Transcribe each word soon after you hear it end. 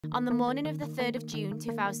On the morning of the 3rd of June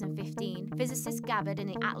 2015, physicists gathered in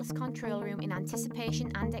the Atlas control room in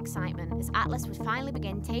anticipation and excitement as Atlas would finally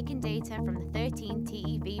begin taking data from the 13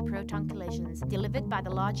 TeV proton collisions delivered by the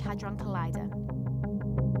Large Hadron Collider.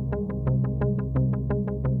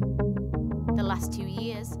 The last 2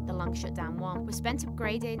 years, the long shutdown one, was spent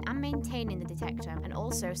upgrading and maintaining the detector and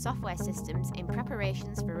also software systems in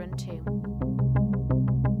preparations for Run 2.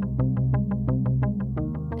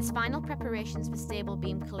 As final preparations for stable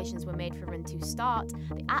beam collisions were made for Run 2 start,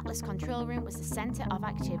 the Atlas control room was the centre of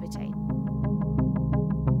activity.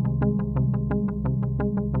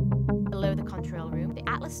 Below the control room, the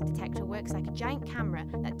Atlas detector works like a giant camera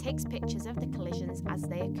that takes pictures of the collisions as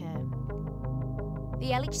they occur. The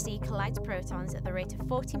LHC collides protons at the rate of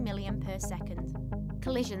 40 million per second.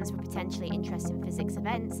 Collisions with potentially interesting physics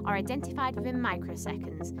events are identified within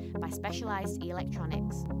microseconds by specialised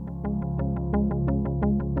electronics.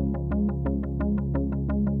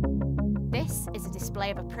 This is a display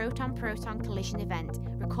of a proton-proton collision event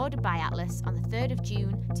recorded by Atlas on the 3rd of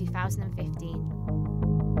June 2015.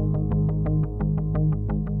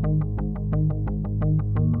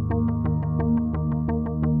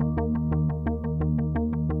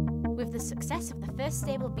 With the success of the first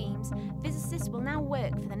stable beams, physicists will now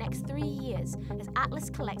work for the next 3 years as Atlas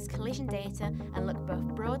collects collision data and look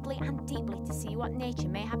both broadly and deeply to see what nature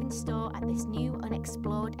may have in store at this new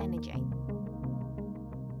unexplored energy.